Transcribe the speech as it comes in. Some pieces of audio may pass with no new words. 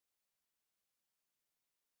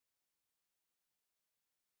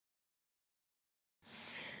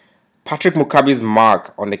Patrick Mukabi's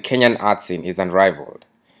mark on the Kenyan art scene is unrivaled.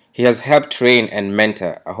 He has helped train and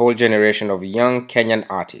mentor a whole generation of young Kenyan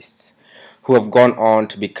artists who have gone on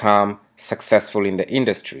to become successful in the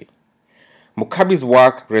industry. Mukabi's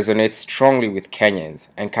work resonates strongly with Kenyans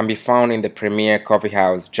and can be found in the premier coffee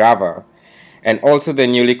house Java and also the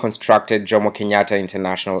newly constructed Jomo Kenyatta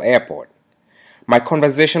International Airport. My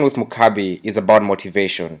conversation with Mukabi is about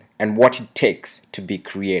motivation and what it takes to be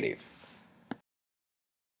creative.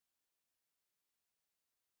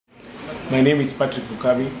 My name is Patrick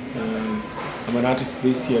Mukabi. I'm an artist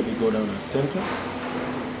based here at the Go Down Art Center.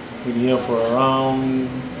 Been here for around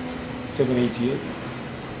 7-8 years.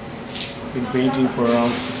 Been painting for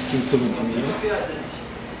around 16-17 years.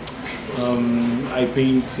 I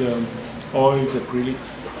paint oils,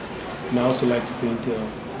 acrylics, and I also like to paint the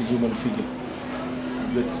human figure.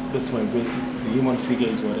 That's my basic. The human figure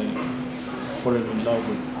is what I fallen in love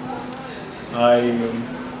with.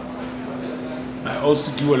 I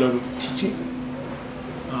also do a lot of teaching.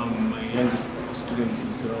 My youngest student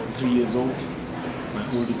is around 3 years old. My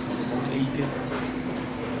oldest is about 18.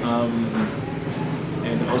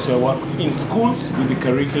 And also I work in schools with the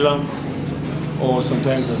curriculum or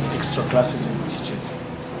sometimes as extra classes with the teachers.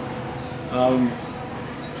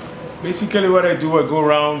 Basically what I do, I go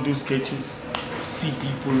around, do sketches, see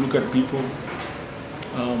people, look at people,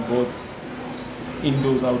 both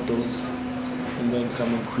indoors, outdoors, and then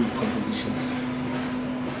come and create compositions.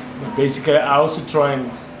 But basically, I also try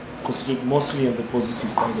and concentrate mostly on the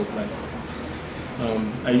positive side of life.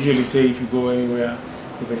 I usually say if you go anywhere,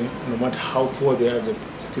 even no matter how poor they are,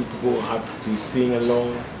 still people are happy. They sing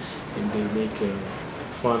along and they make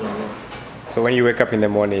fun along. So when you wake up in the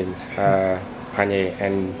morning, Panye,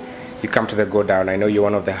 and you come to the Go Down, I know you're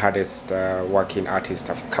one of the hardest working artists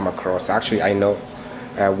I've come across. Actually, I know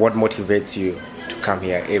what motivates you to come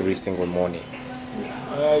here every single morning.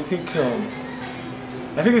 I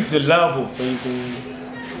think it's the love of painting.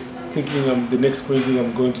 Thinking the next painting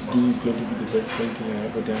I'm going to do is going to be the best painting I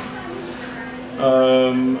ever done.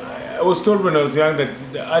 I was told when I was young that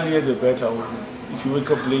the earlier the better always. If you wake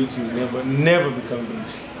up late, you never become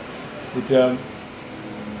rich. But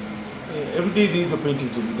every day there is a painting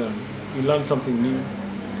to be done. You learn something new,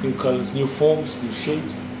 new colors, new forms, new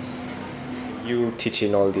shapes. You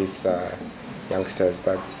teaching all these youngsters,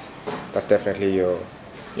 that's definitely your...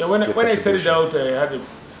 Yeah, when I started out, I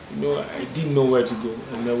didn't know where to go,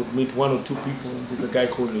 and I would meet one or two people. There's a guy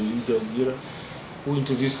called Elijah Ogira who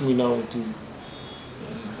introduced me now to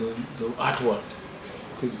the art world,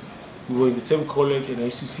 because we were in the same college, and I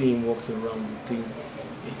used to see him walking around with things.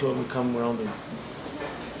 He told me come around and see,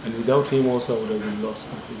 and without him also I would have been lost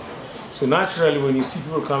completely. So naturally, when you see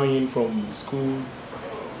people coming in from school,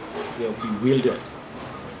 they are bewildered.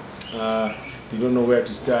 They don't know where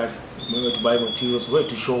to start, where to buy materials, where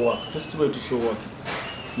to show work. Just where to show work.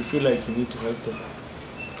 You feel like you need to help them.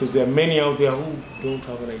 Because there are many out there who don't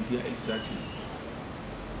have an idea exactly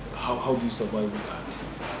how do you survive with art.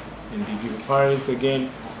 And they give parents, again,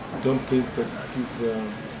 don't think that art is a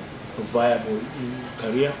viable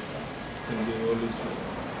career. And they always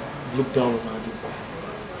look down on artists.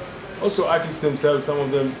 Also artists themselves, some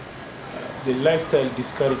of them, the lifestyle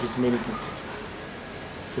discourages many people,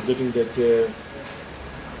 forgetting that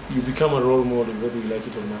you become a role model whether you like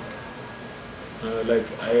it or not. Like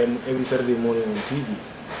I am every Saturday morning on TV,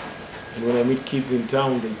 and when I meet kids in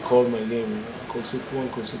town, they call my name, Uncle Supu,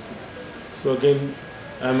 Uncle Supu. So again,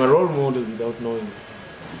 I'm a role model without knowing it.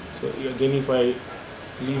 So again, if I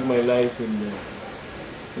live my life in,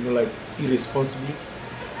 like irresponsibly,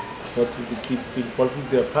 what would the kids think? What would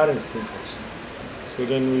their parents think also? So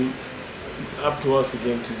again, it's up to us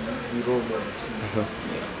again to be role models. Yeah.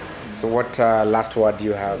 So what last word do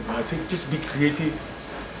you have? I think just be creative.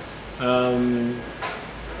 We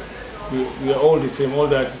are all the same. All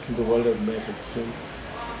the artists in the world have met are the same.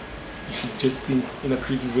 You should just think in a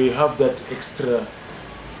creative way. Have that extra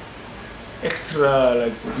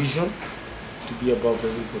like vision to be above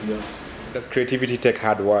everybody else. Does creativity take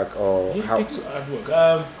hard work, or yeah, how? It takes hard work.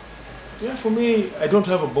 Yeah, for me, I don't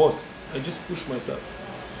have a boss. I just push myself.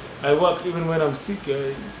 I work even when I'm sick.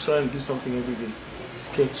 I try and do something every day.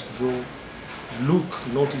 Sketch, draw, look,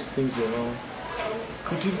 notice things around.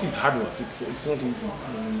 Creativity is hard work. It's not easy.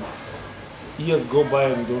 Years go by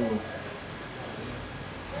and you don't know.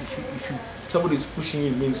 If somebody is pushing you,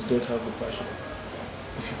 it means you don't have the passion.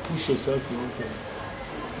 If you push yourself, you okay.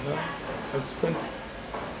 Yeah? I've spent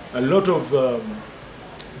a lot of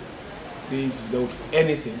days without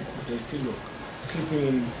anything, but I still work.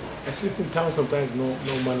 I sleep in town sometimes. No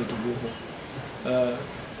money to go home.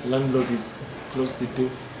 Landlord is closed the door.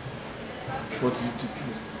 What do you do?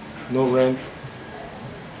 No rent.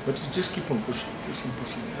 But you just keep on pushing.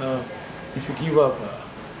 If you give up,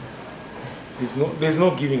 there's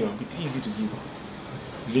no giving up. It's easy to give up.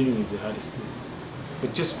 Living is the hardest thing.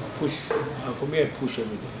 But just push. For me, I push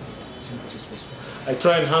every day as much as possible. I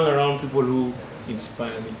try and hang around people who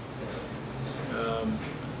inspire me.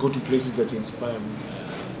 Go to places that inspire me.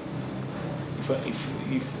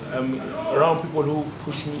 If I'm around people who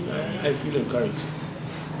push me, I feel encouraged.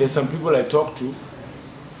 There's some people I talk to,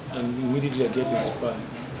 and immediately I get inspired.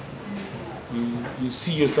 You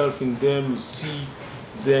see yourself in them, you see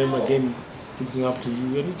them again looking up to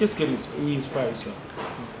you, and you just get we inspire each other.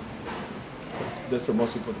 That's the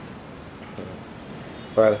most important thing.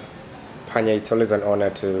 Well, Panya, it's always an honor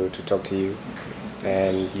to talk to you. Okay,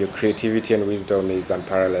 and your creativity and wisdom is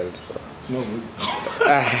unparalleled. So. No wisdom.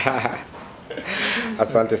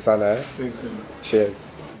 Asante sana. Thanks a lot. Cheers.